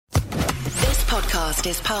podcast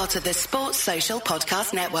is part of the Sports Social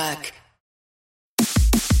Podcast Network.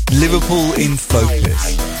 Liverpool in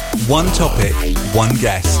focus. One topic, one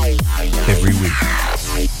guest, every week.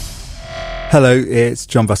 Hello, it's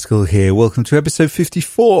John Buskell here. Welcome to episode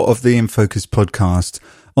 54 of the In Focus podcast.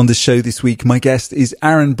 On the show this week, my guest is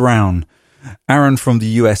Aaron Brown. Aaron from the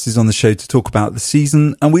US is on the show to talk about the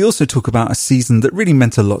season, and we also talk about a season that really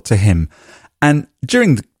meant a lot to him. And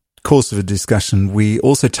during the course of a discussion, we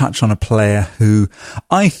also touch on a player who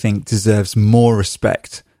I think deserves more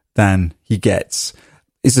respect than he gets.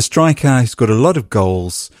 He's a striker who's got a lot of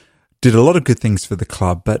goals, did a lot of good things for the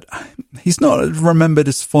club, but he's not remembered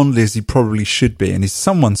as fondly as he probably should be, and he's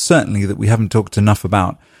someone certainly that we haven't talked enough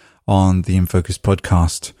about on the In Focus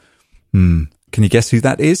podcast. Can you guess who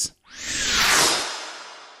that is?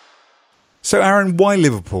 So, Aaron, why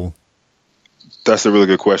Liverpool? That's a really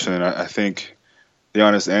good question, and I think the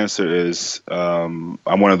honest answer is I'm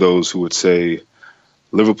one of those who would say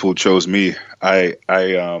Liverpool chose me. I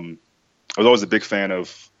was always a big fan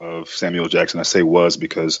of Samuel Jackson. I say was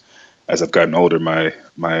because as I've gotten older, my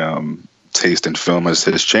taste in film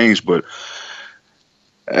has changed. But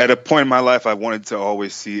at a point in my life, I wanted to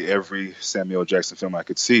always see every Samuel Jackson film I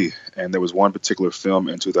could see. And there was one particular film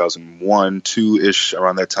in 2001, 2-ish,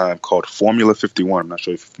 around that time, called Formula 51. I'm not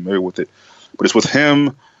sure if you're familiar with it. But it's with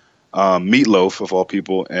him, Meatloaf, of all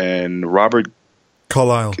people, and Robert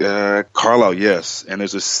Carlyle. Carlyle, yes. And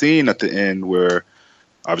there's a scene at the end where,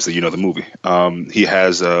 obviously, you know the movie. He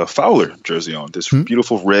has a Fowler jersey on, this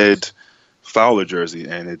beautiful red Fowler jersey,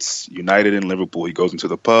 and it's United and Liverpool. He goes into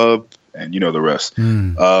the pub, and you know the rest.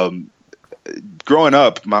 Growing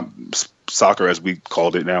up, my soccer, as we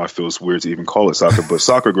called it now, it feels weird to even call it soccer, but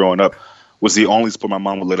soccer growing up was the only sport my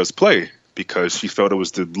mom would let us play because she felt it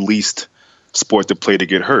was the least sport to play to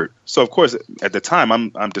get hurt. So, of course, at the time,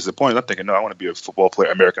 I'm disappointed. I'm thinking, no, I want to be a football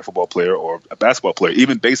player, American football player, or a basketball player,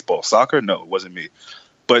 even baseball. Soccer, no, it wasn't me.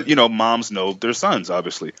 But, you know, moms know their sons,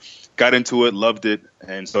 obviously. Got into it, loved it.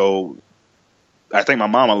 And so I thank my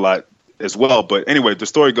mom a lot as well. But anyway, the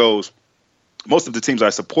story goes, most of the teams I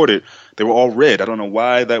supported, they were all red. I don't know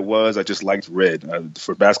why that was. I just liked red.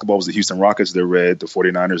 For basketball, it was the Houston Rockets, they're red. The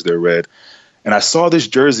 49ers, they're red. And I saw this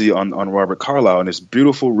jersey on Robert Carlyle and this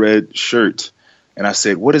beautiful red shirt. And I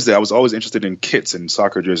said, what is that? I was always interested in kits and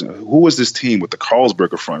soccer jerseys. Who was this team with the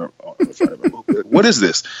Carlsberg front of it? What is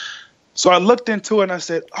this? So I looked into it and I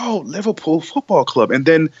said, oh, Liverpool Football Club. And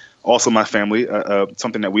then also my family,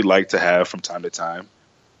 something that we like to have from time to time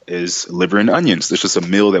is liver and onions. It's just a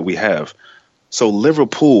meal that we have. So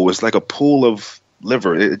Liverpool is like a pool of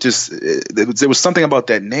liver. There was something about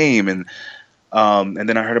that name. And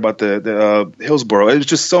then I heard about the Hillsborough. It was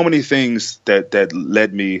just so many things that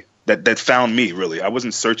led me, that found me, really. I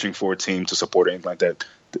wasn't searching for a team to support or anything like that.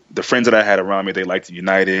 The friends that I had around me, they liked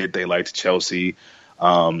United, they liked Chelsea.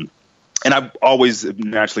 And I've always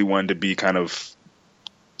naturally wanted to be kind of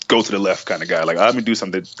go to the left kind of guy. Like, I'm going to do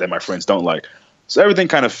something that my friends don't like. So everything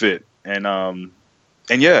kind of fit. And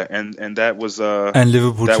that was and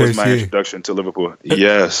Liverpool that was my you. introduction to Liverpool.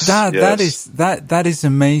 Yes. That is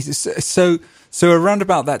amazing. So around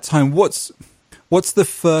about that time, what's the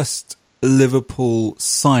first Liverpool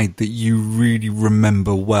side that you really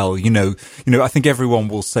remember well? You know, I think everyone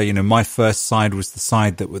will say, my first side was the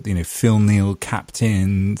side that with, Phil Neal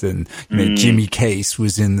captained and Jimmy Case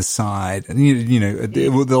was in the side, and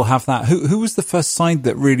they'll have that. Who was the first side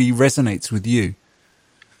that really resonates with you?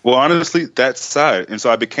 Well, honestly, that side. And so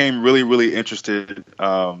I became really, really interested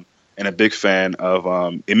and a big fan of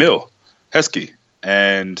Emile Heskey.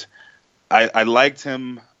 And I liked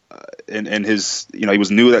him in his, he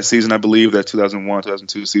was new that season, I believe, that 2001,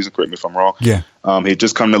 2002 season. Correct me if I'm wrong. Yeah. He had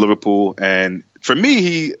just come to Liverpool. And for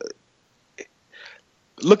me,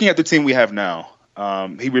 looking at the team we have now,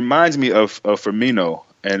 he reminds me of Firmino.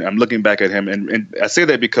 And I'm looking back at him. And I say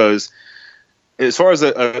that because as far as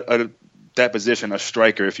that position, a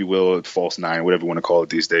striker, if you will, a false nine, whatever you want to call it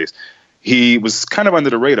these days, he was kind of under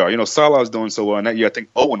the radar. Salah was doing so well. And that year, I think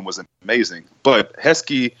Owen was amazing. But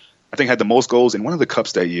Heskey, I think, had the most goals in one of the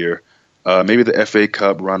cups that year, maybe the FA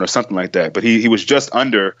Cup run or something like that. But he was just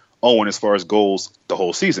under Owen as far as goals the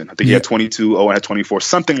whole season. I think he had 22, Owen had 24,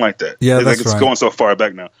 something like that. Yeah, that's it's right. Going so far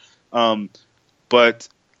back now. But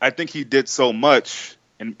I think he did so much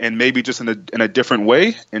and maybe just in a different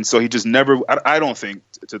way. And so he just never, I don't think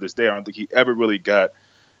to this day, I don't think he ever really got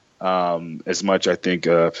as much, I think,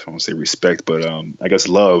 I don't want to say respect, but I guess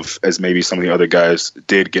love as maybe some of the other guys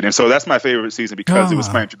did get. And so that's my favorite season because it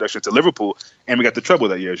was my introduction to Liverpool, and we got the treble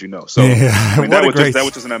that year, as you know. So that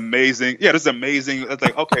was just an amazing, this is amazing. It's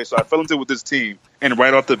like, okay, so I fell into with this team, and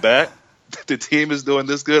right off the bat, the team is doing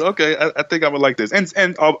this good. Okay, I think I would like this.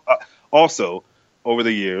 And also over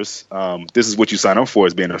the years, this is what you sign up for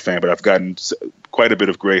as being a fan. But I've gotten quite a bit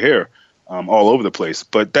of gray hair all over the place.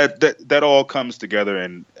 But that all comes together,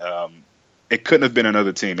 and it couldn't have been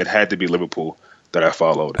another team. It had to be Liverpool that I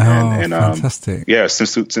followed. And fantastic! Yeah,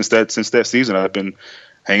 since that season, I've been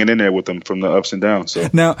hanging in there with them from the ups and downs. So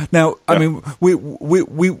now, I mean,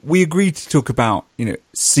 we agreed to talk about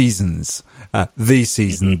seasons, this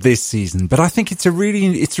season, but I think it's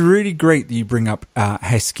really great that you bring up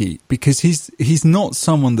Heskey, because he's not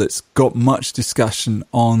someone that's got much discussion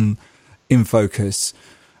on In Focus.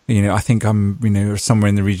 I think I'm, somewhere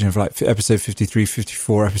in the region of like episode 53,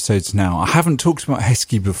 54 episodes now. I haven't talked about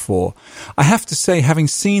Heskey before. I have to say, having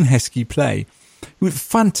seen Heskey play, he was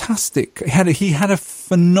fantastic. He had a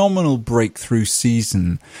phenomenal breakthrough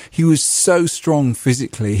season. He was so strong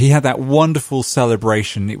physically. He had that wonderful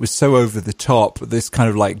celebration. It was so over the top. This kind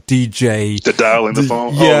of like DJ. The dialing the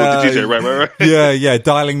phone? Yeah. Oh, the DJ, right. Yeah,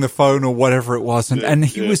 dialing the phone or whatever it was. And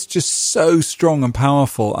he was just so strong and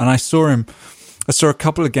powerful. And I saw a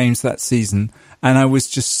couple of games that season, and I was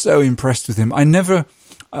just so impressed with him.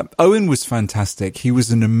 Owen was fantastic. He was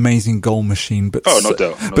an amazing goal machine, but no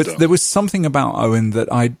doubt. There was something about Owen that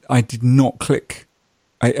I did not click.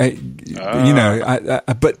 But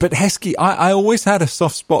Heskey, I always had a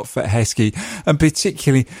soft spot for Heskey, and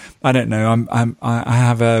particularly, I don't know,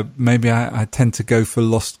 I tend to go for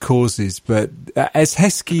lost causes, but as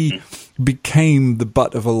Heskey became the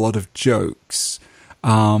butt of a lot of jokes,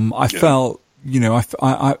 I felt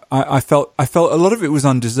a lot of it was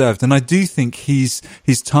undeserved, and I do think his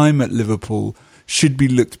time at Liverpool should be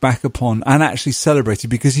looked back upon and actually celebrated,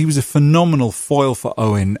 because he was a phenomenal foil for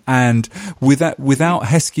Owen, and without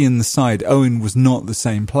Heskey in the side, Owen was not the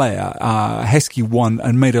same player. Heskey won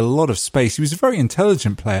and made a lot of space. He was a very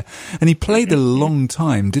intelligent player, and he played a long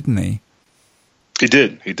time, didn't he? He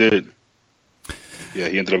did. Yeah,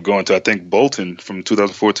 he ended up going to, I think, Bolton from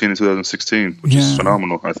 2014 to 2016, which is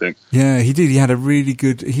phenomenal, I think. Yeah, he did. He had a really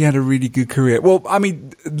good career. Well, I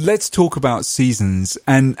mean, let's talk about seasons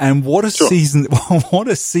and what a season, what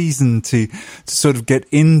a season to sort of get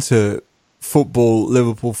into football,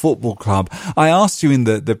 Liverpool Football Club. I asked you in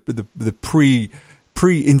the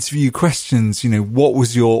pre-interview questions, what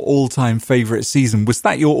was your all-time favourite season? Was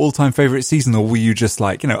that your all-time favourite season, or were you just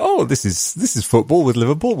like, this is football with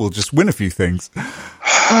Liverpool, we'll just win a few things?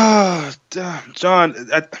 John,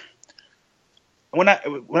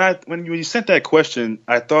 when you sent that question,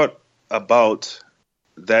 I thought about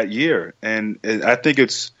that year, and I think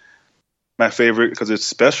it's my favorite because it's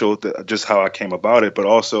special, just how I came about it, but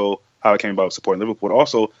also how I came about supporting Liverpool. But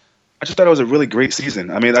also, I just thought it was a really great season.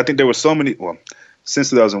 I mean, I think there were so many. Well,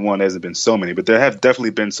 since 2001, there hasn't been so many, but there have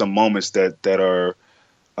definitely been some moments that are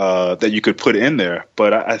that you could put in there.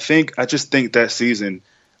 But I just think that season,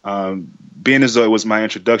 being as though it was my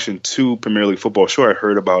introduction to Premier League football. Sure, I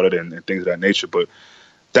heard about it and things of that nature, but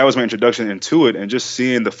that was my introduction into it. And just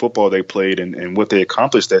seeing the football they played and what they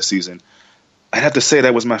accomplished that season, I'd have to say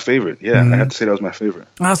that was my favorite. Yeah, I have to say that was my favorite.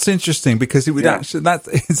 That's interesting, because it would actually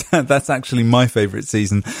that's actually my favorite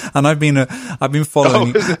season, and I've been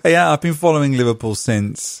following. I've been following Liverpool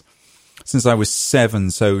since I was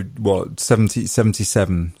 7. So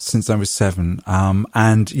 77 since I was 7.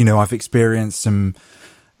 And I've experienced some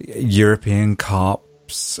European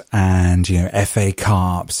Cups and FA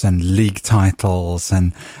Cups and league titles,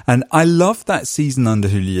 and I loved that season under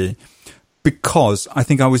Houllier, because I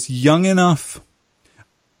think I was young enough.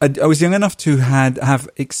 I was young enough to have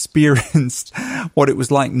experienced what it was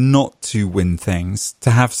like not to win things, to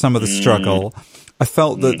have some of the struggle. I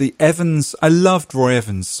felt that I loved Roy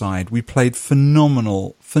Evans' side. We played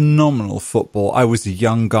phenomenal football. I was a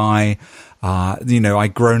young guy.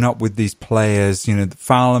 I'd grown up with these players,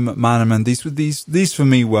 Fowler, McManaman. These for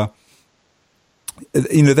me were,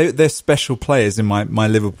 they're special players in my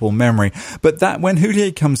Liverpool memory. But that when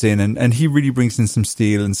Houllier comes in and he really brings in some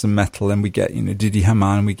steel and some metal, and we get, Didi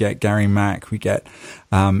Hamann, we get Gary Mack, we get,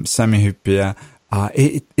 Sami Hyypiä,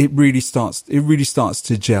 it really starts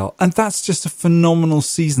to gel. And that's just a phenomenal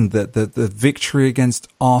season. The victory against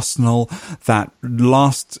Arsenal, that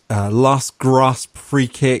last grasp free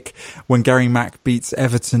kick when Gary Mack beats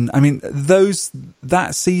Everton. I mean, that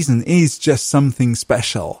season is just something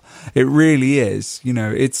special. It really is.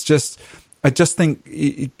 It's just, I just think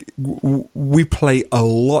we play a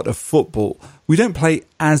lot of football. We don't play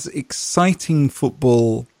as exciting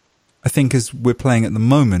football, I think, as we're playing at the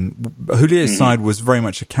moment. Houlier's side was very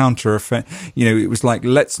much a counter effect. It was like,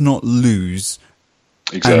 let's not lose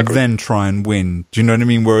and then try and win. Do you know what I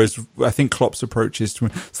mean? Whereas I think Klopp's approach is to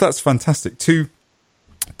win. So that's fantastic. To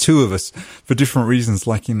two of us for different reasons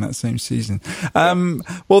liking that same season.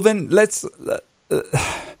 Well, then let's. I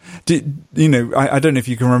don't know if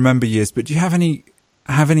you can remember years, but do you have any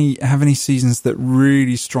seasons that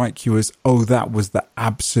really strike you as, oh, that was the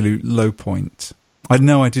absolute low point? I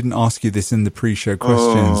know I didn't ask you this in the pre-show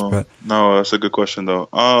questions, but no, that's a good question though.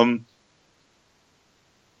 Man,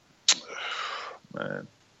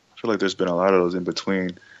 I feel like there's been a lot of those in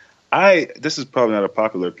between. This is probably not a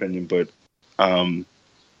popular opinion, but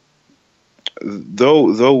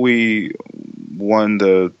though we won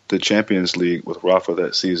the Champions League with Rafa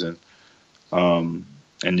that season, and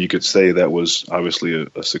you could say that was obviously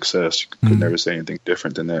a success. You could never say anything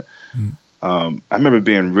different than that. I remember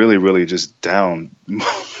being really, really just down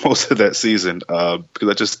most of that season because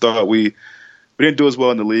I just thought we didn't do as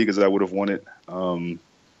well in the league as I would have wanted.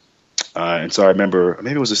 And so I remember,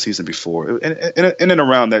 maybe it was the season before, and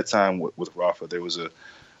around that time with Rafa, there was a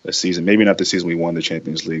season, maybe not the season we won the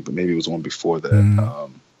Champions League, but maybe it was one before that.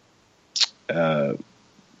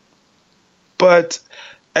 But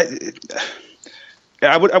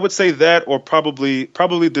I would say that, or probably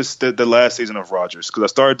this the last season of Rodgers, because I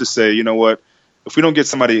started to say, you know what, if we don't get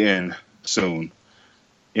somebody in soon,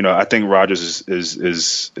 I think Rodgers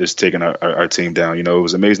is taking our team down. It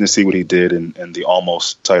was amazing to see what he did in the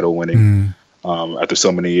almost title winning after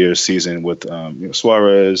so many years season with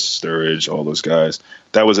Suarez, Sturridge, all those guys.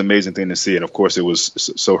 That was an amazing thing to see, and of course it was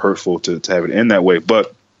so hurtful to have it end that way.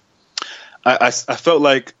 But I felt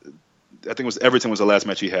like, I think it was Everton was the last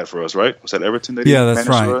match he had for us, right? Was that Everton? That's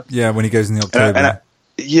right. Yeah, when he goes in the October.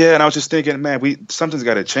 And I was just thinking, man, something's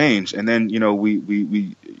got to change. And then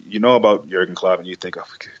we about Jurgen Klopp, and you think, oh,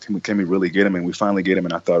 can we really get him? And we finally get him.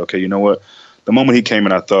 And I thought, okay, you know what? The moment he came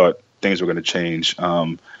in, I thought things were going to change.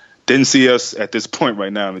 Didn't see us at this point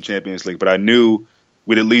right now in the Champions League, but I knew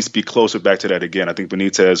we'd at least be closer back to that again. I think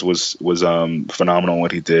Benitez was phenomenal in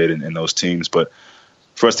what he did in those teams, but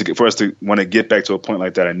for us to want to get back to a point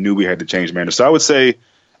like that, I knew we had to change managers. So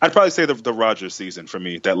I'd probably say the Rodgers season for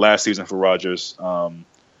me, that last season for Rodgers.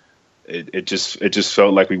 It just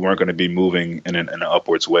felt like we weren't going to be moving in an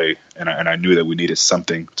upwards way, and I knew that we needed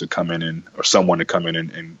something to come in or someone to come in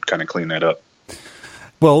and kind of clean that up.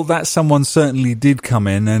 Well, that someone certainly did come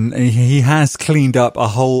in, and he has cleaned up a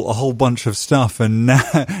whole bunch of stuff. And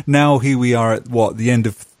now here we are at the end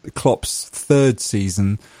of Klopp's third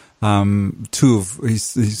season.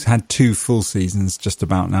 He's had 2 full seasons just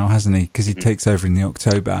about now, hasn't he? Because he takes over in the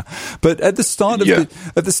October. But at the start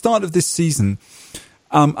of this season,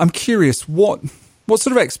 I'm curious, what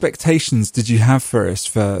sort of expectations did you have for us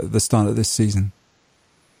for the start of this season?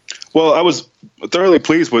 Well, I was thoroughly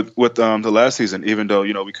pleased with the last season, even though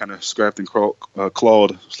we kind of scrapped and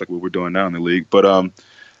clawed, just like what we're doing now in the league. But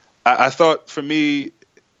I thought for me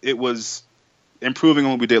it was improving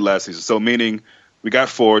on what we did last season. So meaning, we got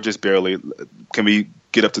 4 just barely. Can we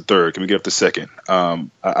get up to 3rd? Can we get up to 2nd?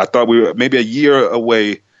 I thought we were maybe a year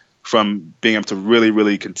away from being able to really,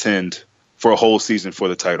 really contend for a whole season for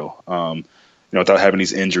the title. Without having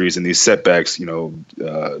these injuries and these setbacks.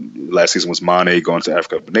 Last season was Mane going to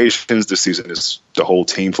Africa Cup of Nations. This season is the whole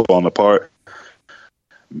team falling apart.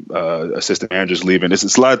 Assistant managers leaving.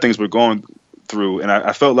 It's a lot of things we're going through, and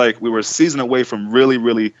I felt like we were a season away from really,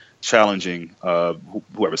 really challenging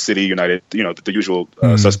whoever, City, United, the usual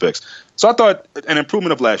suspects. So I thought an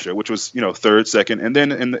improvement of last year, which was 3rd, 2nd, and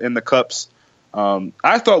then in the cups,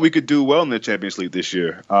 I thought we could do well in the Champions League this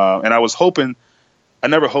year, and I was hoping. I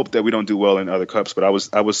never hoped that we don't do well in other cups, but I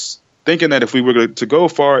was thinking that if we were to go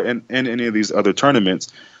far in any of these other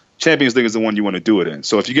tournaments, Champions League is the one you want to do it in.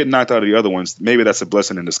 So if you get knocked out of the other ones, maybe that's a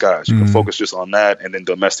blessing in disguise. You can focus just on that and then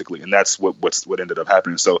domestically, and that's what ended up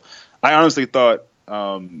happening. So I honestly thought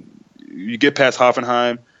you get past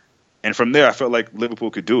Hoffenheim, and from there I felt like Liverpool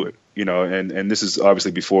could do it. And this is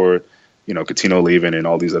obviously before Coutinho leaving and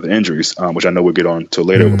all these other injuries, which I know we'll get on to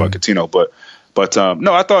later about Coutinho, But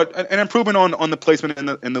no, I thought an improvement on the placement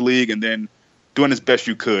in the league, and then doing as best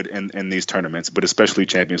you could in these tournaments, but especially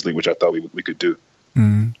Champions League, which I thought we could do.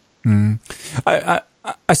 I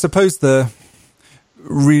suppose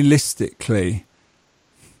realistically,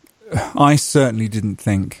 I certainly didn't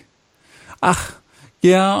think. I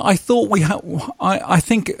thought we had. I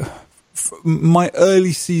think my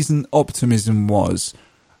early season optimism was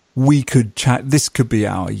we could chat. This could be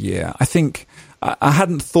our year. I think. I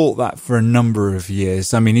hadn't thought that for a number of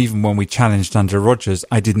years. I mean, even when we challenged under Rodgers,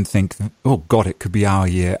 I didn't think, oh God, it could be our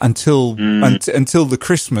year until the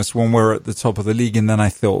Christmas when we're at the top of the league. And then I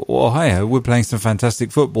thought, well, hey, we're playing some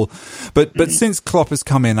fantastic football. But since Klopp has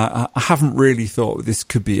come in, I haven't really thought this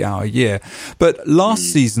could be our year. But last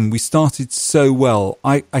season we started so well.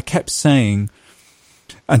 I kept saying,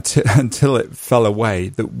 until it fell away,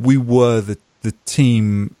 that we were the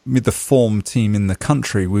team, the form team in the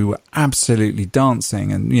country. We were absolutely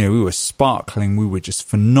dancing, and we were sparkling. We were just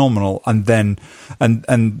phenomenal. And then, and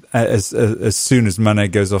as soon as Mane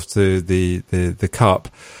goes off to the cup,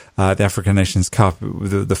 the African Nations Cup,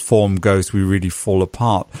 the form goes, we really fall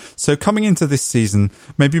apart. So coming into this season,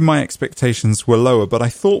 maybe my expectations were lower, but I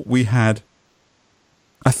thought we'd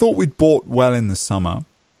bought well in the summer.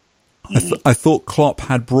 I thought Klopp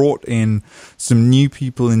had brought in some new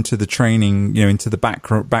people into the training, into the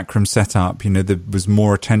backroom setup. There was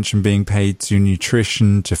more attention being paid to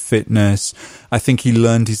nutrition, to fitness. I think he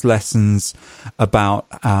learned his lessons about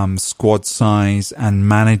squad size and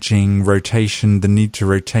managing rotation, the need to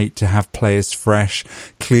rotate to have players fresh.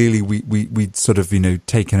 Clearly, we'd sort of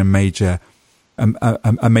taken a major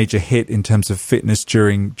hit in terms of fitness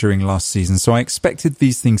during last season. So I expected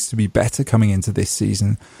these things to be better coming into this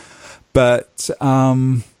season. But,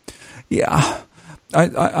 I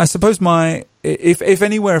suppose if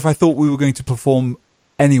anywhere, if I thought we were going to perform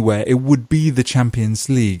anywhere, it would be the Champions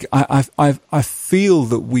League. I feel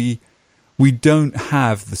that we don't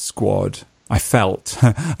have the squad. I felt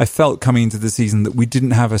coming into the season that we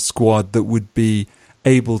didn't have a squad that would be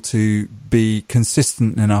able to be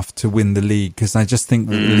consistent enough to win the league, because I just think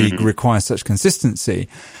that the league requires such consistency.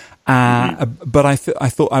 But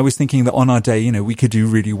I was thinking that on our day, we could do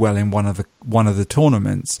really well in one of the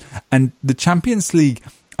tournaments. And the Champions League,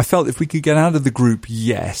 I felt if we could get out of the group,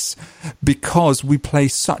 yes, because we play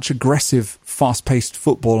such aggressive, fast-paced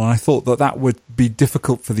football, and I thought that would be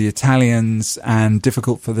difficult for the Italians and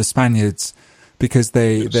difficult for the Spaniards, because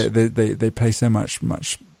they play so much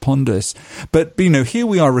ponderous. But here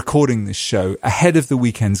we are recording this show ahead of the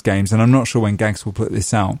weekend's games, and I'm not sure when Gags will put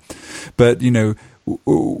this out, but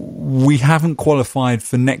we haven't qualified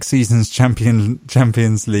for next season's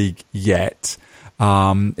Champions League yet.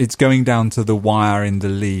 It's going down to the wire in the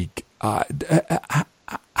league.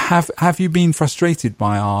 Have you been frustrated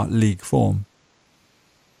by our league form?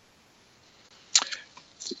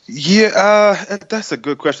 Yeah, that's a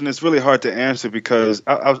good question. It's really hard to answer, because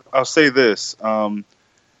I'll say this.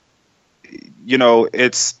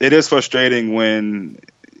 It is frustrating when.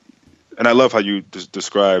 And I love how you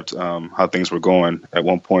described how things were going at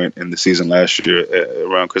one point in the season last year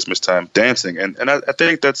around Christmas time, dancing. And I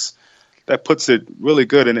think that puts it really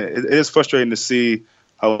good. And it is frustrating to see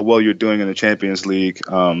how well you're doing in the Champions League.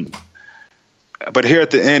 But here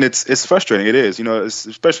at the end, it's frustrating. It is,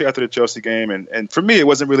 especially after the Chelsea game. And for me, I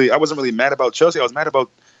wasn't really mad about Chelsea. I was mad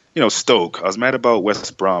about, Stoke. I was mad about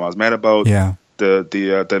West Brom. I was mad about the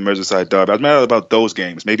Merseyside derby. I was mad about those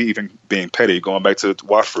games, maybe even being petty, going back to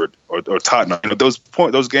Watford or Tottenham.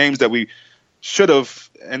 Those games that we should have,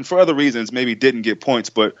 and for other reasons, maybe didn't get points.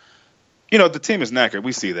 But the team is knackered.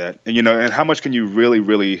 We see that, and how much can you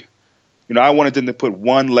really, I wanted them to put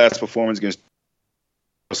one last performance against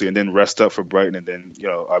Chelsea and then rest up for Brighton, and then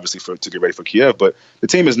obviously to get ready for Kiev. But the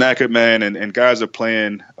team is knackered, man, and guys are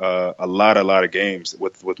playing a lot of games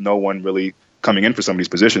with no one really coming in for some of these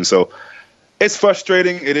positions. So. It's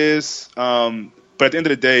frustrating. It is. But at the end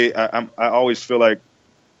of the day, I always feel like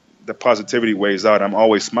the positivity weighs out. I'm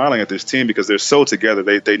always smiling at this team because they're so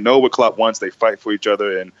together. They know what Klopp wants. They fight for each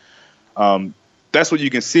other. And that's what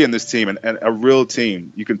you can see in this team. And a real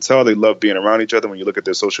team. You can tell they love being around each other when you look at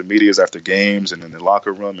their social medias after games and in the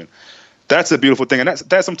locker room. And that's a beautiful thing. And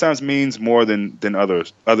that sometimes means more than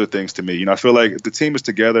other things to me. I feel like the team is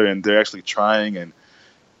together and they're actually trying, and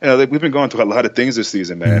we've been going through a lot of things this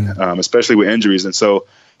season, man, especially with injuries. And so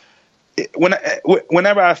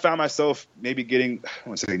whenever I found myself maybe getting, I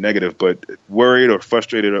won't say negative, but worried or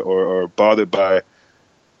frustrated or bothered by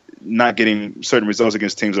not getting certain results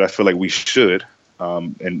against teams that I feel like we should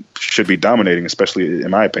and should be dominating, especially in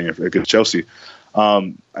my opinion, against Chelsea,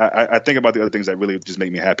 I think about the other things that really just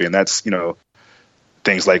make me happy. And that's,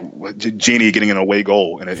 things like Gini getting an away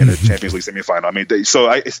goal in a Champions League semifinal. I mean,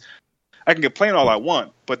 I can complain all I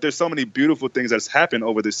want, but there's so many beautiful things that's happened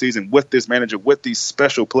over the season with this manager, with these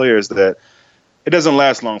special players, that it doesn't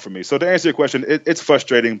last long for me. So to answer your question, it's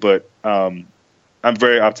frustrating, but I'm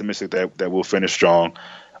very optimistic that we'll finish strong,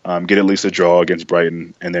 get at least a draw against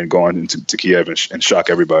Brighton, and then go on into Kiev and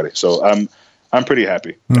shock everybody. So I'm pretty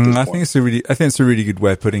happy. I think it's a really good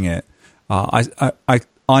way of putting it.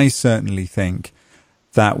 I certainly think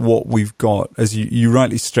that what we've got, as you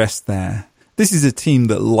rightly stressed there, this is a team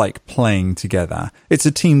that like playing together. It's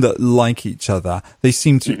a team that like each other. They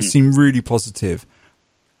seem really positive.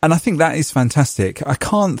 And I think that is fantastic. I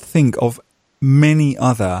can't think of many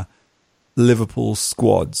other Liverpool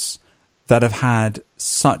squads that have had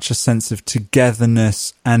such a sense of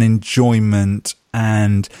togetherness and enjoyment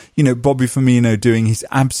and, Bobby Firmino doing his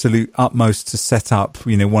absolute utmost to set up,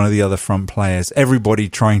 one of the other front players, everybody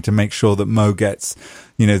trying to make sure that Mo gets,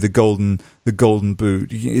 the golden boot.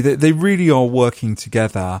 They really are working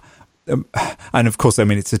together. And of course,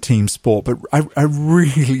 it's a team sport, but I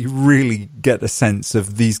really, really get a sense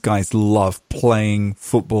of these guys love playing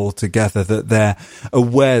football together, that they're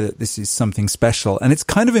aware that this is something special, and it's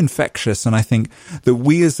kind of infectious. And I think that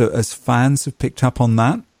we as fans have picked up on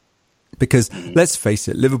that, because let's face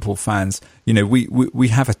it, Liverpool fans, we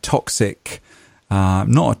have a toxic,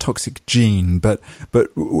 not a toxic gene, but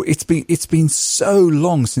it's been so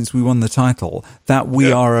long since we won the title that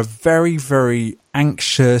we are a very, very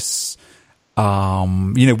anxious,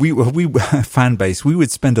 we fan base. We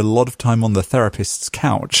would spend a lot of time on the therapist's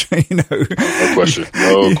couch, No question.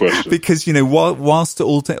 Because, whilst to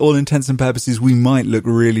all intents and purposes, we might look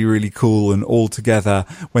really, really cool and all together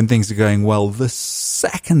when things are going well, the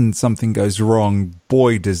second something goes wrong,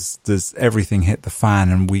 boy, does everything hit the fan,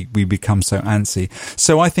 and we become so antsy.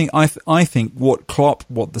 So I think what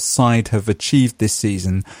the side have achieved this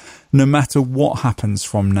season, no matter what happens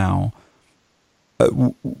from now,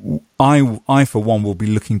 I for one will be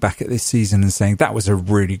looking back at this season and saying that was a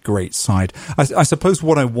really great side. I suppose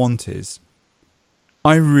what I want is,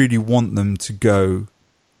 I really want them to go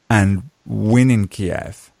and win in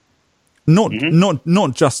Kiev.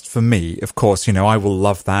 Not just for me, of course. I will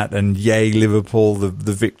love that, and yay Liverpool,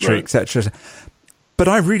 the victory, right, etc. But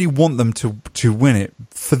I really want them to win it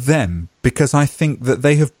for them, because I think that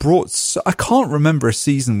they have brought. I can't remember a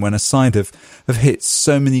season when a side have hit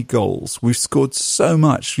so many goals. We've scored so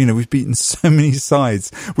much. We've beaten so many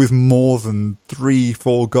sides with more than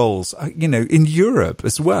 3-4 goals. In Europe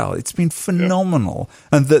as well. It's been phenomenal,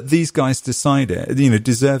 and that these guys deserve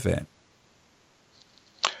it.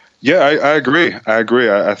 Yeah, I agree.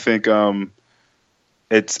 I think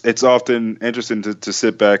it's often interesting to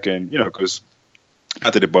sit back and because.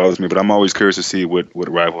 Not that it bothers me, but I'm always curious to see what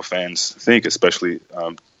rival fans think, especially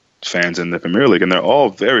fans in the Premier League. And they're all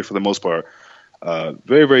for the most part,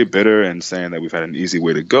 very, very bitter and saying that we've had an easy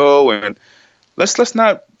way to go. And let's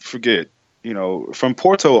not forget, from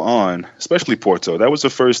Porto on, especially Porto, that was the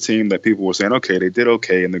first team that people were saying, okay, they did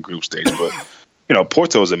okay in the group stage. But,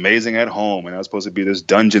 Porto is amazing at home, and that was supposed to be this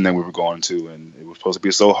dungeon that we were going to, and it was supposed to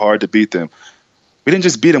be so hard to beat them. We didn't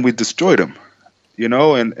just beat them, we destroyed them.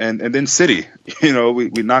 And then City, we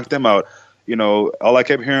knocked them out. All I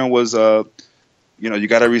kept hearing was, you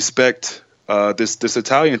got to respect this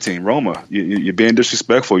Italian team, Roma. You're being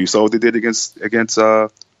disrespectful. You saw what they did against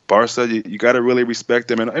Barca. You got to really respect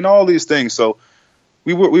them, and all these things. So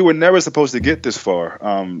we were never supposed to get this far,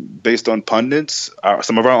 based on pundits,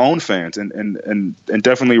 some of our own fans, and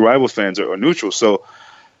definitely rival fans or neutral. So.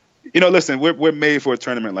 Listen, we're made for a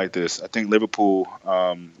tournament like this. I think Liverpool,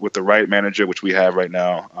 with the right manager, which we have right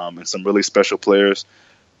now, and some really special players,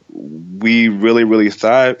 we really, really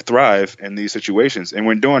thrive in these situations, and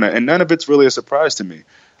we're doing it. And none of it's really a surprise to me.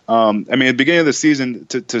 At the beginning of the season,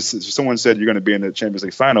 to someone said you're going to be in the Champions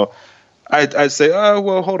League final, I'd say, oh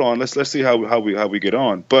well, hold on, let's see how we get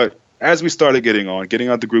on. But as we started getting out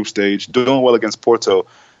the group stage, doing well against Porto,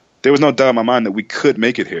 there was no doubt in my mind that we could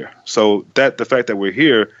make it here. So the fact that we're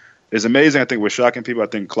here is amazing. I think we're shocking people. I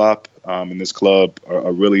think Klopp and this club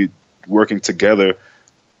are really working together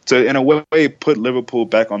to, in a way, put Liverpool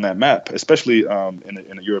back on that map, especially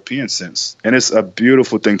in a European sense. And it's a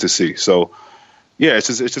beautiful thing to see. So, yeah, it's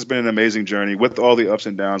just been an amazing journey with all the ups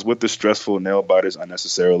and downs, with the stressful nail biters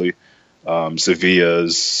unnecessarily,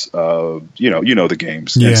 Sevilla's, the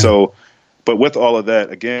games. Yeah. And so, but with all of that,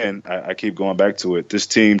 again, I keep going back to it. This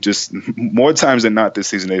team just more times than not this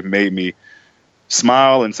season, they've made me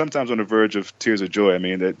smile, and sometimes on the verge of tears of joy.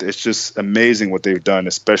 It's just amazing what they've done,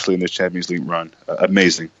 especially in this Champions League run.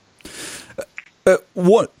 Amazing.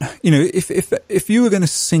 If you were going to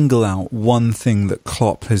single out one thing that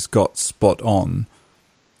Klopp has got spot on,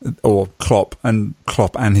 or Klopp and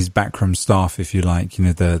his backroom staff, if you like,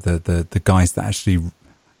 the guys that actually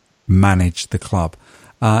manage the club,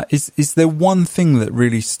 is there one thing that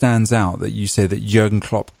really stands out that you say that Jurgen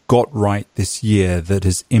Klopp got right this year that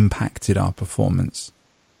has impacted our performance?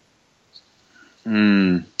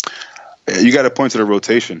 You got to point to the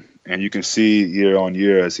rotation, and you can see year on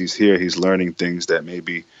year as he's here, he's learning things that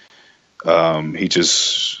maybe he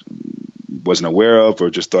just wasn't aware of, or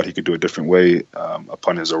just thought he could do a different way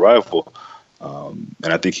upon his arrival. And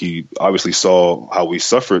I think he obviously saw how we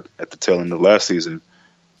suffered at the tail end of last season.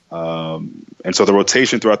 And so the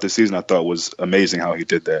rotation throughout the season, I thought, was amazing how he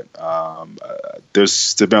did that.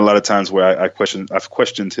 There's been a lot of times where I've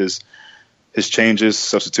questioned his changes,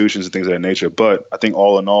 substitutions, and things of that nature. But I think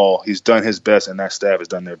all in all, he's done his best, and that staff has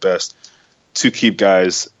done their best to keep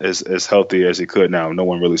guys as healthy as he could. Now, no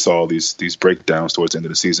one really saw these breakdowns towards the end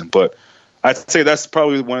of the season, but I'd say that's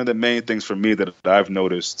probably one of the main things for me that I've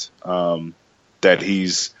noticed, that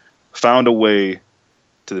he's found a way,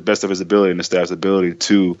 to the best of his ability and the staff's ability,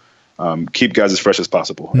 to keep guys as fresh as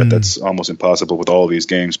possible. That's almost impossible with all these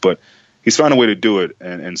games, but he's found a way to do it,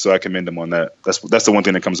 and so I commend him on that. That's the one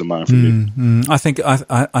thing that comes to mind for me. I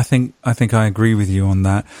think I agree with you on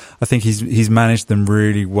that. I think he's managed them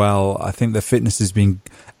really well. I think their fitness has been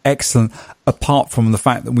excellent, apart from the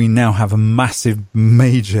fact that we now have a massive,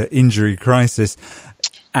 major injury crisis,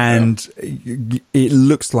 and it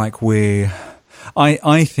looks like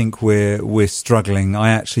I think we're struggling. I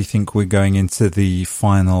actually think we're going into the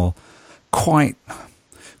final quite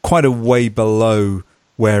a way below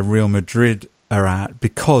where Real Madrid are at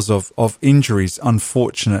because of injuries,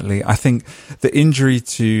 unfortunately. I think the injury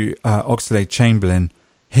to Oxlade-Chamberlain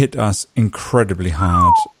hit us incredibly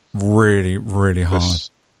hard, really, really hard.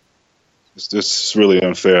 This is really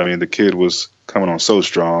unfair. I mean, the kid was coming on so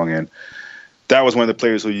strong, and that was one of the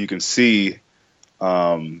players who you can see,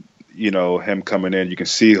 him coming in. You can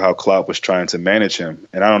see how Klopp was trying to manage him.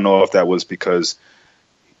 And I don't know if that was because,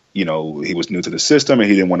 he was new to the system and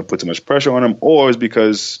he didn't want to put too much pressure on him, or it's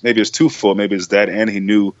because maybe it's twofold. Maybe it's that, and he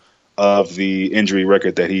knew of the injury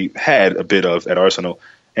record that he had a bit of at Arsenal.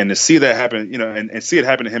 And to see that happen, and see it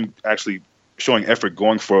happen to him actually showing effort,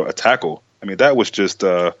 going for a tackle. I mean, that was just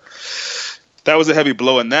that was a heavy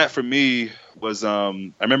blow. And that for me was I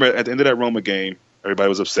remember at the end of that Roma game, everybody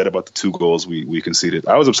was upset about the 2 goals we conceded.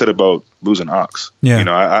 I was upset about losing Ox. Yeah.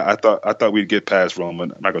 I thought we'd get past Roma. I'm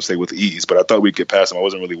not going to say with ease, but I thought we'd get past them. I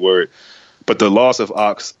wasn't really worried. But the loss of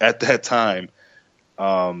Ox at that time,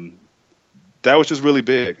 that was just really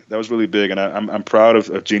big. That was really big. And I'm proud of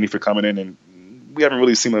Gini for coming in. And we haven't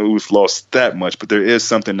really seen that we've lost that much, but there is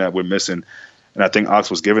something that we're missing. And I think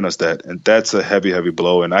Ox was giving us that. And that's a heavy, heavy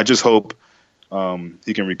blow. And I just hope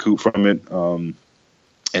he can recoup from it.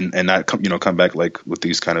 And not come back like with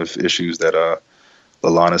these kind of issues that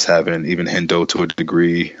Lallana's having, even Hendo to a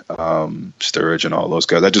degree, Sturridge and all those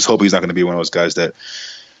guys. I just hope he's not going to be one of those guys that,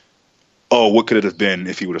 what could it have been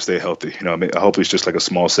if he would have stayed healthy? I hope it's just like a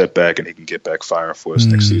small setback and he can get back firing for us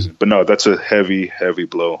next season. But no, that's a heavy, heavy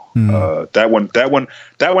blow. That one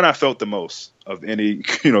I felt the most of any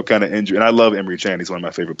kind of injury. And I love Emre Can. He's one of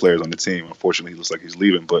my favorite players on the team. Unfortunately, he looks like he's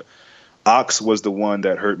leaving, but Ox was the one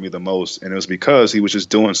that hurt me the most, and it was because he was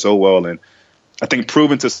just doing so well, and I think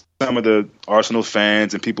proving to some of the Arsenal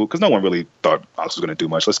fans and people, because no one really thought Ox was going to do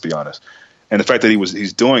much, let's be honest, and the fact that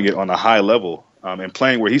he's doing it on a high level and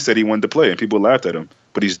playing where he said he wanted to play, and people laughed at him,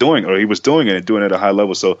 but he was doing it and doing it at a high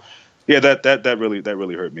level. So yeah, that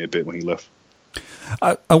really hurt me a bit when he left.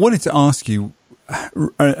 I wanted to ask you,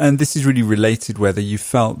 and this is really related, whether you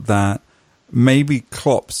felt that maybe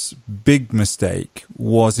Klopp's big mistake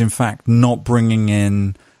was, in fact, not bringing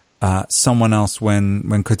in someone else when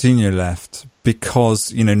Coutinho left,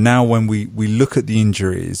 because now when we look at the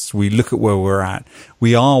injuries, we look at where we're at,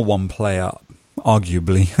 we are one player,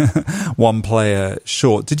 arguably one player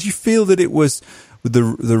short. Did you feel that it was the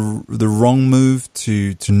wrong move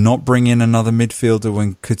to not bring in another midfielder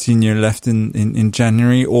when Coutinho left in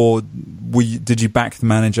January, or did you back the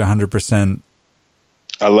manager 100%?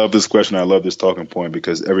 I love this question. I love this talking point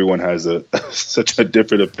because everyone has such a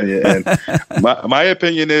different opinion. And my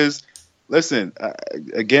opinion is, listen,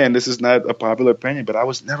 again, this is not a popular opinion, but I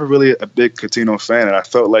was never really a big Coutinho fan, and I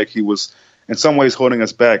felt like he was in some ways holding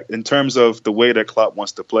us back in terms of the way that Klopp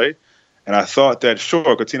wants to play. And I thought that, sure,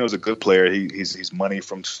 Coutinho's a good player. He's money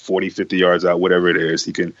from 40, 50 yards out, whatever it is.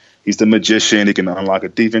 He's the magician. He can unlock a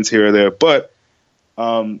defense here or there. But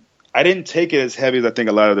I didn't take it as heavy as I think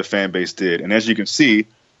a lot of the fan base did. And as you can see,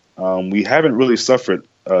 we haven't really suffered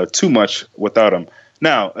too much without him.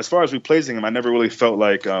 Now, as far as replacing him, I never really felt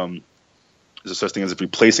like there's a such thing as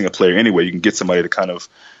replacing a player anyway. You can get somebody to kind of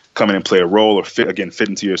come in and play a role or fit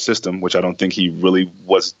into your system, which I don't think he really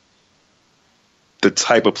was the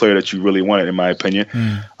type of player that you really wanted, in my opinion.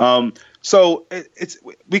 So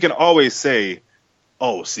we can always say,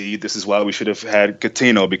 oh, see, this is why we should have had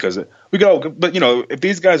Coutinho, because but if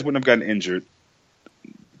these guys wouldn't have gotten injured,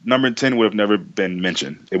 number 10 would have never been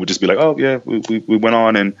mentioned. It would just be like, oh yeah, we went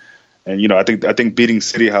on and I think beating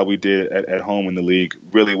City how we did at home in the league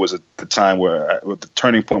really was the time the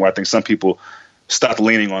turning point where I think some people stopped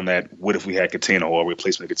leaning on that. What if we had Coutinho or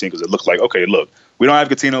replacement of Coutinho? Because it looked like, okay, look, we don't have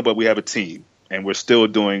Coutinho, but we have a team and we're still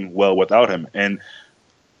doing well without him. And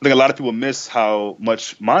I think a lot of people miss how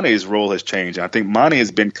much Mane's role has changed. And I think Mane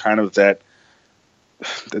has been kind of that.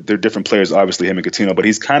 They're different players, obviously, him and Coutinho, but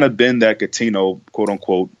he's kind of been that Coutinho, quote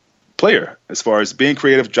unquote, player as far as being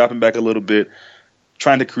creative, dropping back a little bit,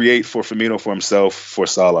 trying to create for Firmino, for himself, for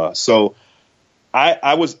Salah. So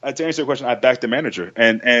I was, to answer your question, I backed the manager.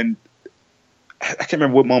 And I can't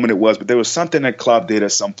remember what moment it was, but there was something that Klopp did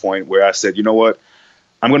at some point where I said, you know what,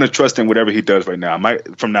 I'm going to trust in whatever he does right now.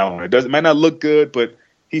 From now on, it might not look good, but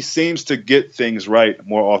he seems to get things right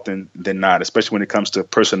more often than not, especially when it comes to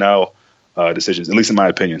personnel decisions, at least in my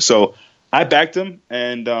opinion. So I backed him,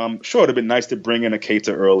 and sure, it would have been nice to bring in a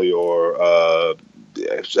Keita early or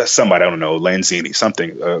somebody, I don't know, Lanzini,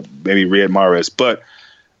 something, maybe Riyad Mahrez, but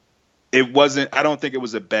it wasn't. I don't think it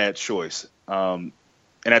was a bad choice. And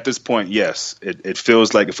at this point, yes, it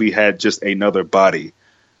feels like if we had just another body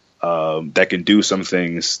that can do some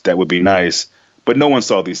things, that would be nice. But no one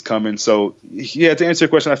saw these coming. So, yeah, to answer your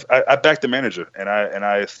question, I backed the manager, and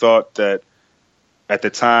I thought that at the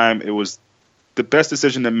time it was the best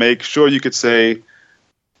decision to make. Sure, you could say,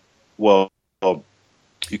 well, you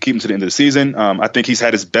keep him to the end of the season. I think he's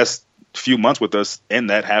had his best few months with us in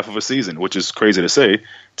that half of a season, which is crazy to say.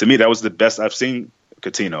 To me, that was the best I've seen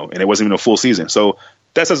Coutinho, and it wasn't even a full season. So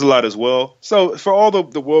that says a lot as well. So for all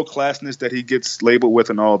the world-classness that he gets labeled with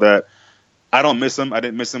and all that, I don't miss him. I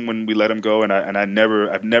didn't miss him when we let him go, and I've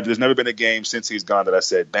never there's never been a game since he's gone that I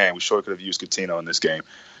said, "Damn, we sure could have used Coutinho in this game."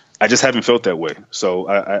 I just haven't felt that way. So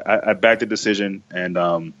I backed the decision,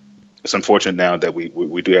 and it's unfortunate now that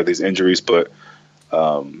we do have these injuries, but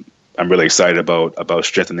I'm really excited about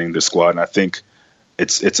strengthening the squad, and I think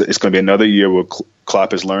it's going to be another year where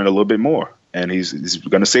Klopp has learned a little bit more, and he's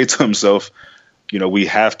going to say to himself, you know, we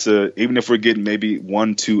have to, even if we're getting maybe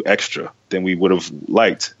 1-2 extra than we would have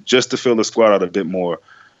liked, just to fill the squad out a bit more.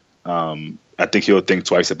 I think he'll think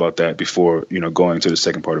twice about that before, you know, going to the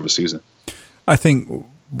second part of the season. I think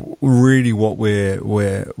really what we're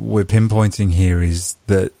pinpointing here is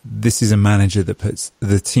that this is a manager that puts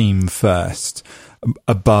the team first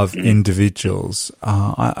above individuals.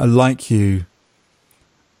 I like you.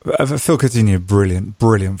 Phil Coutinho,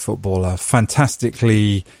 brilliant footballer,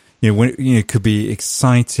 fantastically. Could be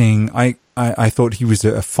exciting. I thought he was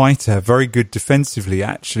a fighter, very good defensively.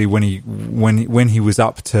 Actually, when he was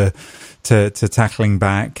up to tackling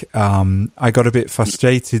back, I got a bit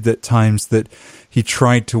frustrated at times that he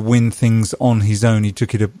tried to win things on his own. He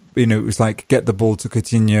took it, it was like get the ball to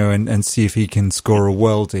Coutinho and see if he can score a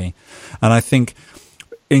worldie. And I think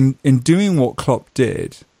in doing what Klopp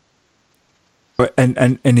did.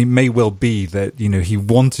 And it may well be that, he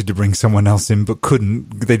wanted to bring someone else in, but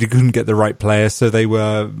couldn't. They couldn't get the right player, so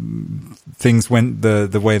things went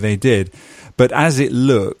the way they did. But as it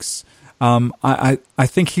looks, I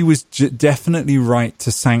think he was definitely right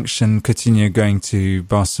to sanction Coutinho going to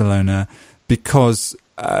Barcelona because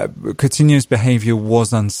Coutinho's behaviour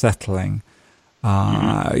was unsettling.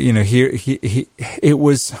 It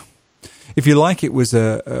was, if you like, it was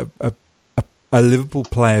a Liverpool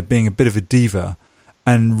player being a bit of a diva,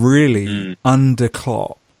 and really under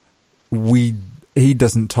Klopp, he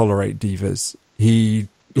doesn't tolerate divas. He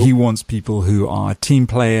wants people who are team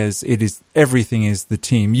players. Everything is the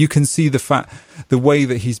team. You can see the way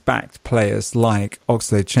that he's backed players like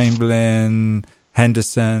Oxlade-Chamberlain,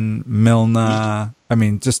 Henderson, Milner. I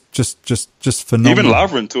mean, just phenomenal. Even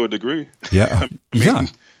Lovren to a degree. Yeah,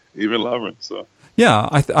 even Lovren. So. Yeah,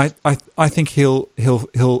 I think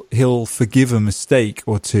he'll forgive a mistake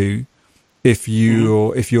or two if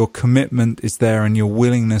your commitment is there and your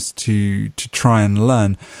willingness to try and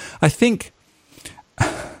learn. I think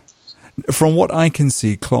from what I can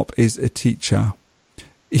see, Klopp is a teacher.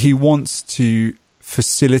 He wants to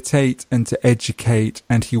facilitate and to educate,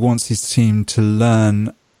 and he wants his team to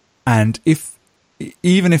learn. And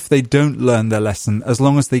even if they don't learn their lesson, as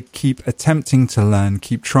long as they keep attempting to learn,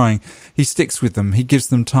 keep trying, he sticks with them. He gives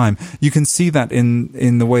them time. You can see that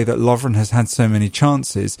in the way that Lovren has had so many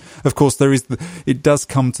chances. Of course, it does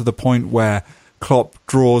come to the point where Klopp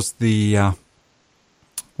draws the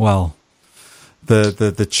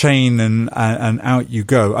chain and out you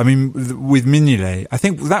go. I mean, with Mignolet, I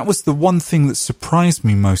think that was the one thing that surprised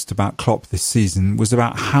me most about Klopp this season, was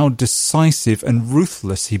about how decisive and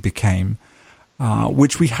ruthless he became.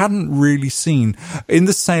 Which we hadn't really seen in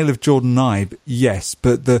the sale of Jordan Ibe, yes,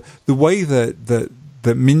 but the way that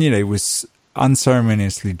Mignolet was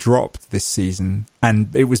unceremoniously dropped this season,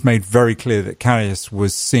 and it was made very clear that Karius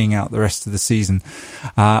was seeing out the rest of the season.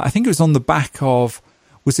 I think it was on the back of,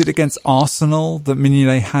 was it against Arsenal that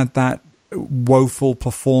Mignolet had that woeful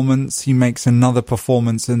performance? He makes another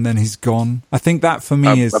performance and then he's gone. I think that for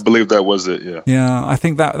me I believe that was it. Yeah. Yeah, I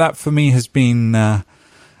think that for me has been.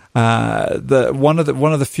 One of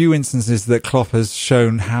the few instances that Klopp has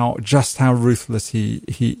shown how ruthless he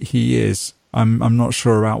is. I'm not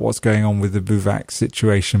sure about what's going on with the Buvac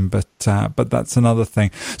situation, but that's another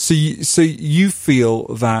thing. So you feel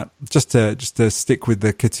that, just to stick with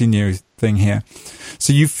the Coutinho thing here.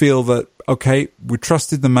 So you feel that, okay, we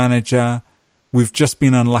trusted the manager. We've just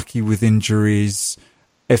been unlucky with injuries.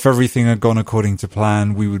 If everything had gone according to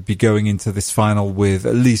plan, we would be going into this final with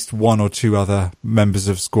at least one or two other members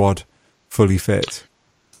of squad fully fit.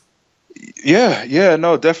 Yeah,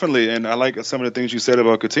 no, definitely. And I like some of the things you said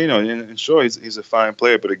about Coutinho. And sure, he's a fine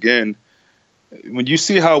player. But again, when you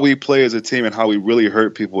see how we play as a team and how we really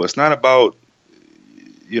hurt people, it's not about,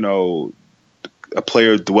 a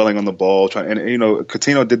player dwelling on the ball.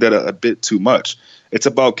 Coutinho did that a bit too much. It's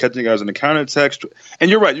about catching guys in the counterattack. And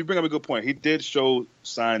you're right. You bring up a good point. He did show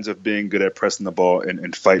signs of being good at pressing the ball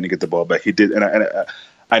and fighting to get the ball back. He did. And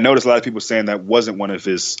I noticed a lot of people saying that wasn't one of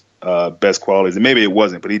his best qualities. And maybe it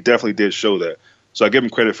wasn't, but he definitely did show that. So I give him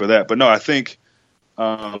credit for that. But no, I think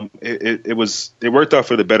it worked out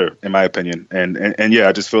for the better, in my opinion. And yeah,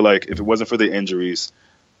 I just feel like if it wasn't for the injuries,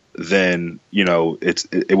 then,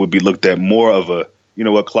 it would be looked at more of a,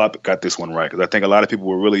 Klopp got this one right. Because I think a lot of people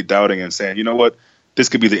were really doubting and saying, you know what? This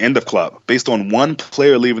could be the end of Klopp based on one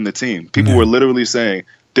player leaving the team. People were literally saying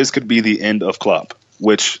this could be the end of Klopp,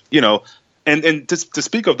 which, and to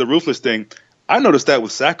speak of the ruthless thing, I noticed that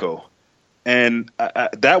with Sacco. And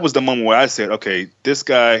that was the moment where I said, okay, this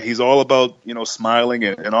guy, he's all about, smiling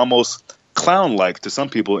and almost clown-like to some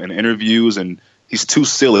people in interviews. And he's too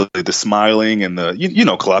silly, the smiling and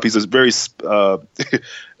the, Klopp, he's a very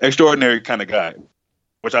extraordinary kind of guy,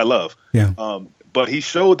 which I love. Yeah. But he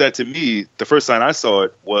showed that to me. The first time I saw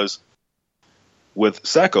it was with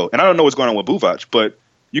Sacco, and I don't know what's going on with Buvac, but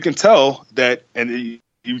you can tell that, and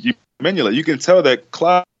you can tell that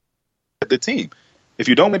Klopp, the team, if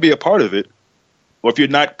you don't want to be a part of it, or if you're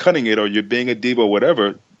not cutting it, or you're being a diva or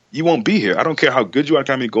whatever, you won't be here. I don't care how good you are,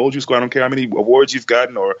 how many goals you score. I don't care how many awards you've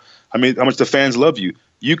gotten, or how much the fans love you.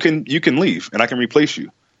 You can leave, and I can replace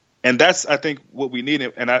you. And that's, I think, what we need.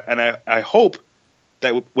 And I hope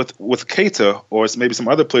that with Keita or maybe some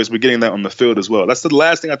other players, we're getting that on the field as well. That's the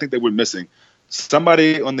last thing I think that we're missing.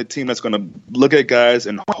 Somebody on the team that's going to look at guys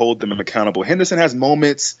and hold them accountable. Henderson has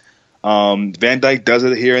moments. Van Dijk does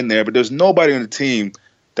it here and there, but there's nobody on the team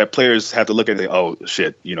that players have to look at and say, oh,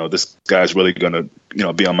 shit, this guy's really going to,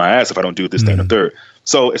 be on my ass if I don't do this, that, and the third.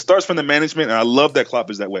 So it starts from the management, and I love that Klopp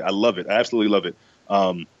is that way. I love it. I absolutely love it.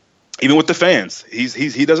 Even with the fans,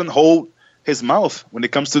 he doesn't hold his mouth when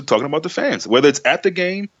it comes to talking about the fans, whether it's at the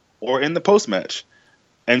game or in the post-match.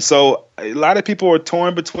 And so a lot of people are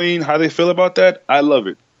torn between how they feel about that. I love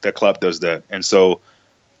it that Klopp does that. And so,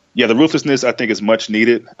 yeah, the ruthlessness, I think, is much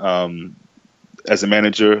needed as a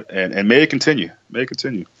manager, and may it continue. May it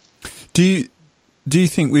continue. Do you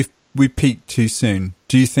think we peaked too soon?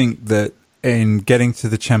 Do you think that in getting to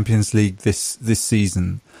the Champions League this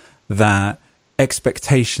season, that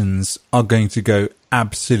expectations are going to go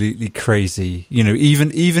absolutely crazy?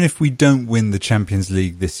 Even if we don't win the Champions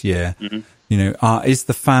League this year, is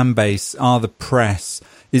the fan base, are the press,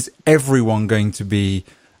 is everyone going to be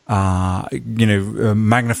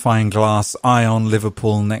magnifying glass, eye on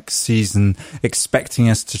Liverpool next season, expecting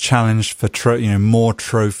us to challenge for more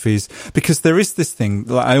trophies? Because there is this thing,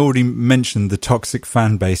 like I already mentioned, the toxic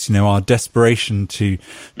fan base, our desperation to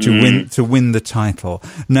win the title.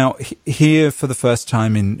 Now, here for the first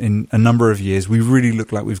time in a number of years, we really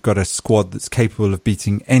look like we've got a squad that's capable of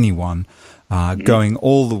beating anyone, going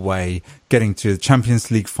all the way, getting to the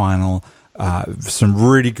Champions League final, some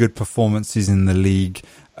really good performances in the league.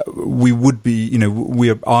 We would be, we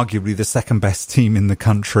are arguably the second best team in the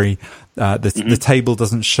country. The table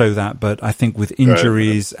doesn't show that, but I think with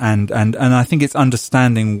injuries and I think it's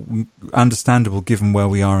understandable given where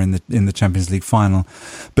we are in the Champions League final.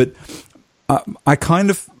 But I kind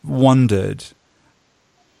of wondered,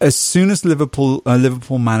 as soon as Liverpool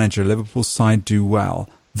side do well,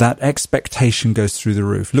 that expectation goes through the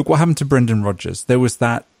roof. Look what happened to Brendan Rodgers. There was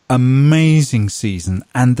that amazing season,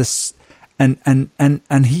 and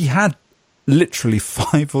he had literally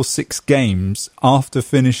 5 or 6 games after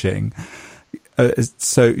finishing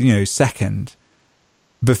second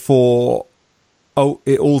before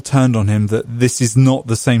it all turned on him that this is not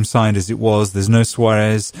the same side as it was. There's no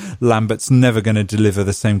Suarez. Lambert's never going to deliver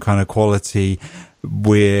the same kind of quality.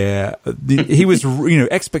 Where he was,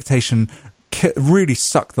 expectation really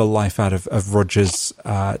sucked the life out of Rodgers'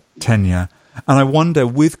 tenure. And I wonder,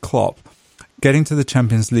 with Klopp getting to the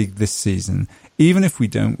Champions League this season, even if we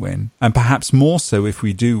don't win, and perhaps more so if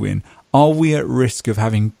we do win, are we at risk of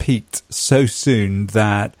having peaked so soon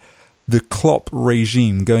that the Klopp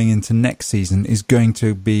regime going into next season is going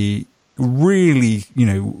to be really,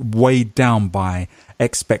 weighed down by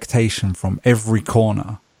expectation from every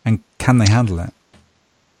corner. And can they handle it?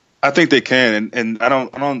 I think they can, and I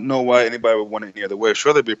don't know why anybody would want it any other way.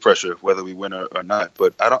 Sure, there'll be pressure whether we win or not,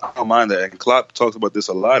 but I don't mind that. And Klopp talks about this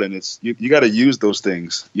a lot, and it's you got to use those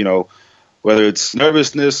things, whether it's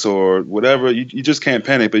nervousness or whatever. You just can't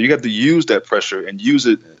panic, but you have to use that pressure and use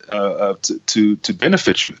it to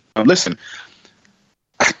benefit you. Listen,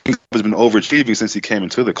 I think he's been overachieving since he came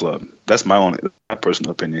into the club. That's my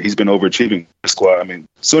personal opinion. He's been overachieving the squad. I mean,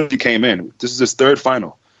 as soon as he came in, this is his third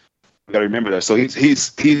final. You got to remember that. So he's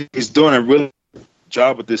doing a really good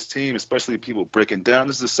job with this team, especially people breaking down.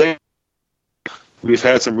 This is the same. We've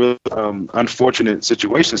had some really unfortunate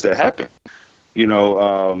situations that happen,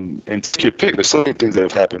 and take your pick. There's so many things that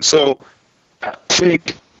have happened. So I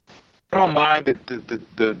think I don't mind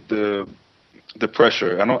the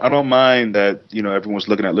pressure. I don't mind that everyone's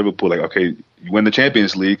looking at Liverpool like, okay, you win the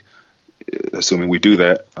Champions League, assuming we do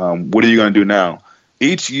that. What are you going to do now?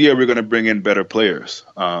 Each year we're going to bring in better players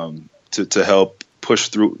to help push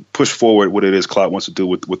forward what it is Klopp wants to do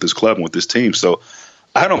with this club and with this team. So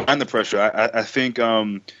I don't mind the pressure. I think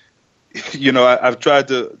I've tried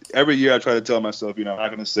to every year I try to tell myself, I'm not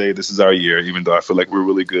going to say this is our year, even though I feel like we're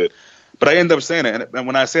really good. But I end up saying it, and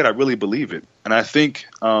when I say it, I really believe it. And I think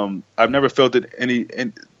I've never felt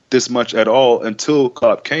it this much at all until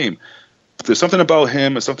Klopp came. There's something about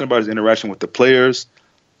him and something about his interaction with the players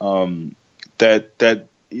that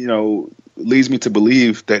leads me to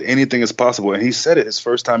believe that anything is possible. And he said it his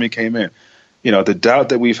first time he came in. The doubt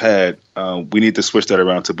that we've had, we need to switch that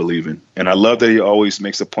around to believing. And I love that he always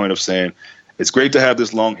makes a point of saying it's great to have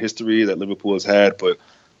this long history that Liverpool has had, but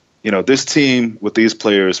this team with these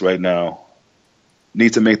players right now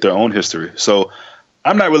need to make their own history. So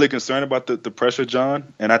I'm not really concerned about the pressure,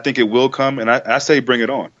 John, and I think it will come. And I say bring it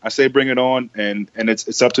on. I say bring it on, and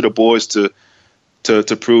it's up to the boys to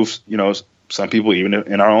prove, some people even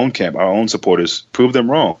in our own camp, our own supporters, prove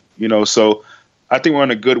them wrong. So I think we're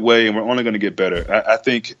in a good way, and we're only going to get better. I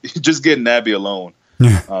think just getting Naby alone,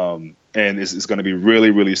 and it's going to be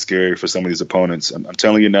really, really scary for some of these opponents. I'm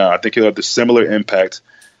telling you now, I think he'll have the similar impact.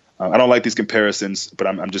 I don't like these comparisons, but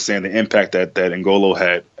I'm just saying the impact that N'Golo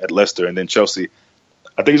had at Leicester and then Chelsea.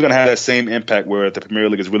 I think he's going to have that same impact where the Premier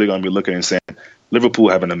League is really going to be looking and saying, Liverpool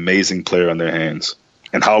have an amazing player on their hands.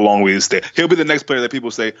 And how long will he stay? He'll be the next player that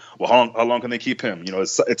people say, well, how long can they keep him?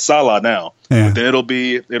 It's Salah now. Yeah. But then it'll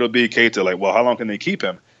be Keita. Like, well, how long can they keep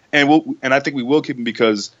him? And I think we will keep him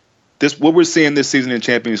because what we're seeing this season in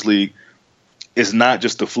Champions League is not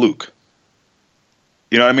just a fluke.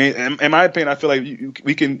 You know what I mean? In my opinion, I feel like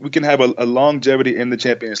we can have a longevity in the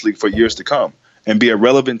Champions League for years to come and be a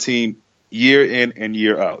relevant team year in and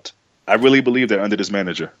year out. I really believe that under this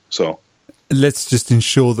manager. So let's just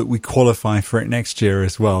ensure that we qualify for it next year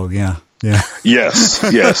as well. Yeah. Yes.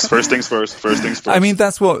 First things first. I mean,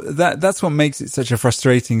 that's what makes it such a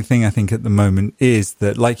frustrating thing, I think, at the moment, is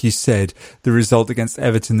that, like you said, the result against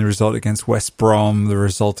Everton, the result against West Brom, the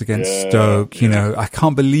result against Stoke, I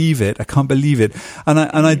can't believe it. And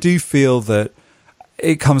I do feel that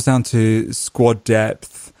it comes down to squad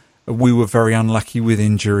depth. We were very unlucky with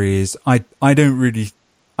injuries. I don't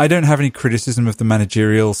have any criticism of the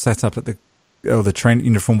managerial setup at the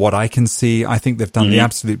train, from what I can see. I think they've done the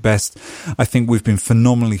absolute best. I think we've been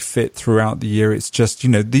phenomenally fit throughout the year. It's just,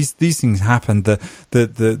 these things happen.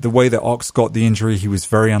 The way that Ox got the injury, he was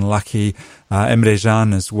very unlucky. Emre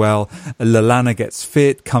Can as well. Lallana gets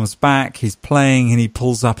fit, comes back, he's playing, and he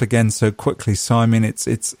pulls up again so quickly. So, I mean,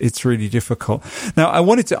 it's really difficult. Now, I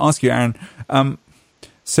wanted to ask you, Aaron,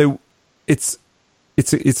 so it's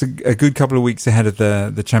a good couple of weeks ahead of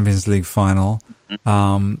the Champions League final.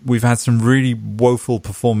 We've had some really woeful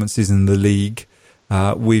performances in the league.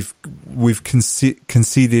 We've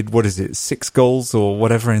conceded, 6 goals or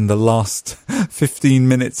whatever in the last 15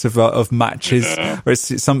 minutes of matches. Or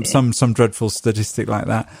it's some dreadful statistic like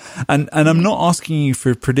that. And I'm not asking you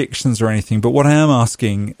for predictions or anything, but what I am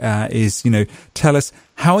asking is, tell us,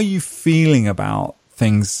 how are you feeling about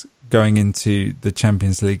things going into the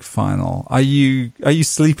Champions League final? Are you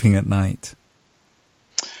sleeping at night?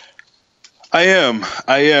 I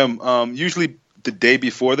am. Usually the day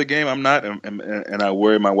before the game, I'm not, and I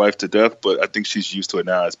worry my wife to death. But I think she's used to it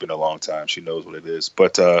now. It's been a long time. She knows what it is.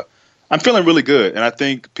 But I'm feeling really good, and I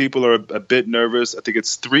think people are a bit nervous. I think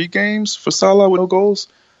it's 3 games for Salah with no goals.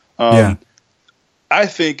 I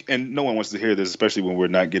think, and no one wants to hear this, especially when we're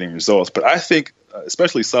not getting results. But I think,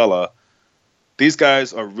 especially Salah, these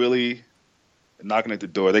guys are really knocking at the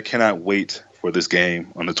door. They cannot wait for this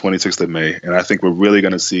game on the 26th of May. And I think we're really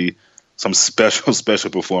going to see some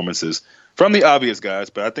special performances from the obvious guys.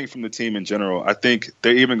 But I think from the team in general, I think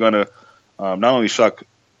they're even going to not only shock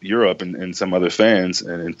Europe and some other fans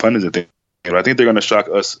and pundits and things, but I think they're going to shock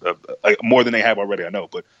us more than they have already, I know.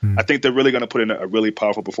 But I think they're really going to put in a really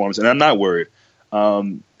powerful performance, and I'm not worried.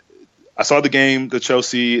 I saw the game, the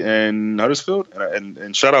Chelsea and Huddersfield,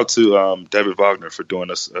 and shout out to David Wagner for doing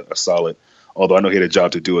us a solid, although I know he had a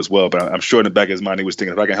job to do as well. But I'm sure in the back of his mind he was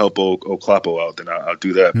thinking, if I can help old Kloppo out, then I'll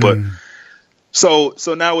do that. But so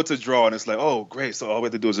now it's a draw, and it's like, oh, great. So all we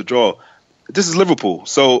have to do is a draw. This is Liverpool.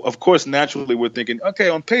 So, of course, naturally we're thinking, okay,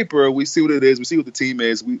 on paper, we see what it is. We see what the team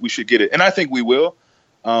is. We should get it. And I think we will.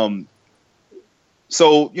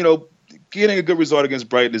 So, getting a good result against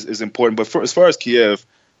Brighton is important. But as far as Kiev,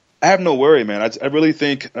 I have no worry, man. I really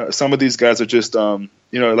think some of these guys are just, like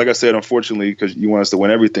I said, unfortunately, because you want us to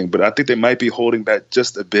win everything. But I think they might be holding back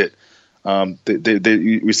just a bit.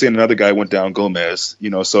 We're seeing another guy went down, Gomez.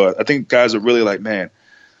 So I think guys are really like, man,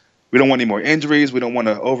 we don't want any more injuries. We don't want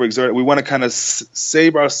to overexert. We want to kind of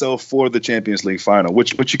save ourselves for the Champions League final,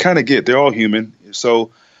 which you kind of get. They're all human.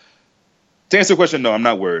 So to answer your question, no, I'm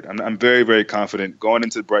not worried. I'm very, very confident going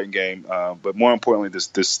into the Brighton game, but more importantly,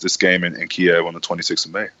 this game in Kiev on the 26th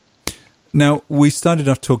of May. Now, we started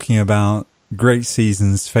off talking about great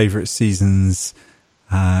seasons, favourite seasons.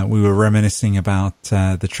 We were reminiscing about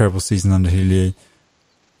the treble season under Houllier.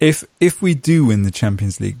 If we do win the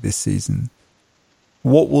Champions League this season,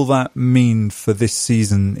 what will that mean for this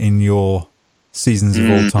season in your seasons of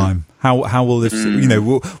all time? How will this?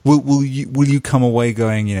 Will you come away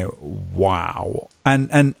going, wow?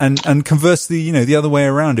 And conversely, the other way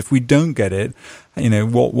around. If we don't get it,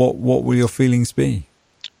 what will your feelings be?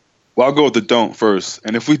 Well, I'll go with the don't first.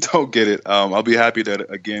 And if we don't get it, I'll be happy that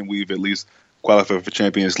again we've at least qualified for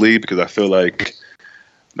Champions League, because I feel like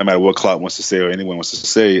no matter what Klopp wants to say or anyone wants to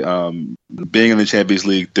say, being in the Champions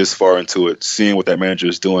League this far into it, seeing what that manager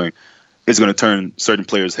is doing, is going to turn certain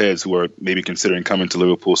players' heads who are maybe considering coming to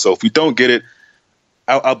Liverpool. So if we don't get it,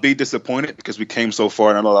 I'll be disappointed, because we came so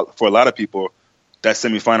far. And I know for a lot of people, that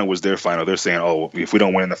semifinal was their final. They're saying, oh, if we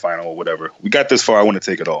don't win in the final or whatever, we got this far, I want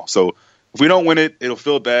to take it all. So if we don't win it, it'll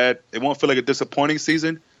feel bad. It won't feel like a disappointing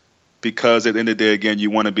season, because at the end of the day, again, you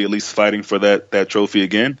want to be at least fighting for that trophy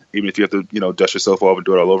again, even if you have to, dust yourself off and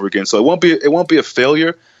do it all over again. So it won't be a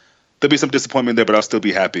failure. There'll be some disappointment there, but I'll still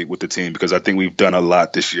be happy with the team, because I think we've done a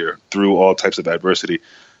lot this year through all types of adversity.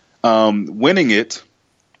 Winning it,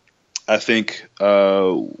 I think,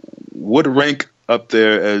 would rank up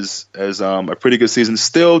there as a pretty good season.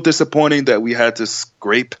 Still disappointing that we had to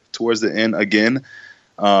scrape towards the end again.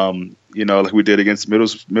 Like we did against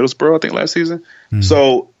Middlesbrough, I think, last season.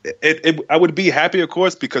 So I would be happy, of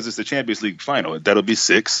course, because it's the Champions League final. That'll be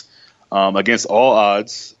 6 against all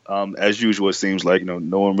odds, as usual. It seems like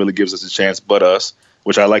no one really gives us a chance but us,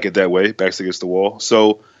 which I like it that way, backs against the wall.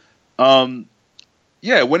 So, winning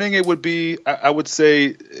it would be. I would say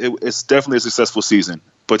it's definitely a successful season,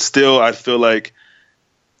 but still, I feel like,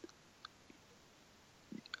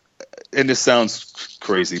 and this sounds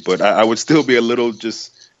crazy, but I would still be a little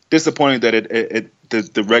just disappointed that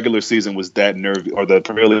the regular season was that nervy, or the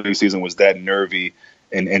Premier League season was that nervy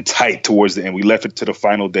and tight towards the end. We left it to the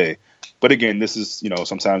final day. But again, this is,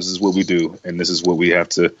 sometimes this is what we do, and this is what we have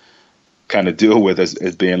to kind of deal with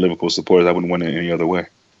as being Liverpool supporters. I wouldn't want it any other way.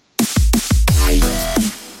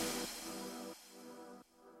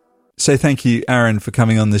 So thank you, Aaron, for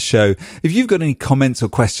coming on the show. If you've got any comments or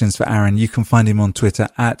questions for Aaron, you can find him on Twitter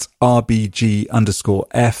at RBG_F_C.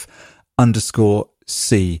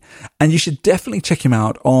 And you should definitely check him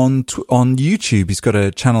out on YouTube. He's got a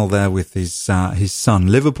channel there with his son,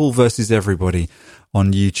 Liverpool versus Everybody,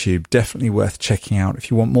 on YouTube. Definitely worth checking out if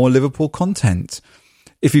you want more Liverpool content.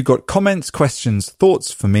 If you've got comments, questions,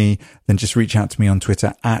 thoughts for me, then just reach out to me on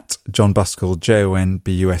Twitter at John Buskell,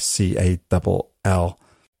 JONBUSCALL.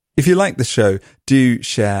 If you like the show, do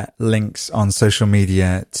share links on social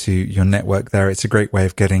media to your network there. It's a great way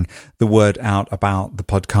of getting the word out about the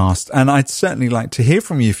podcast. And I'd certainly like to hear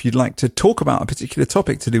from you. If you'd like to talk about a particular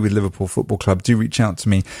topic to do with Liverpool Football Club, do reach out to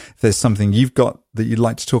me. If there's something you've got that you'd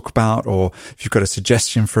like to talk about, or if you've got a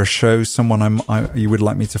suggestion for a show, someone you would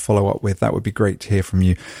like me to follow up with, that would be great to hear from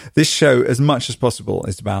you. This show, as much as possible,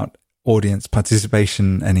 is about audience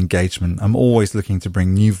participation and engagement. I'm always looking to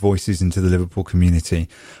bring new voices into the Liverpool community.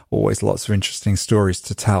 Always lots of interesting stories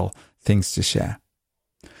to tell, things to share.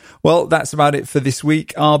 Well, that's about it for this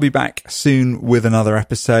week. I'll be back soon with another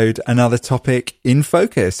episode, another topic in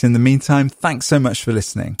focus. In the meantime, thanks so much for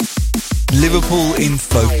listening. Liverpool in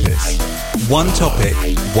Focus. One topic,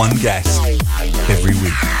 one guest, every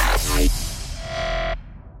week.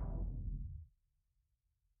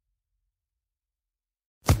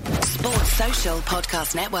 Sports Social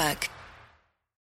Podcast Network.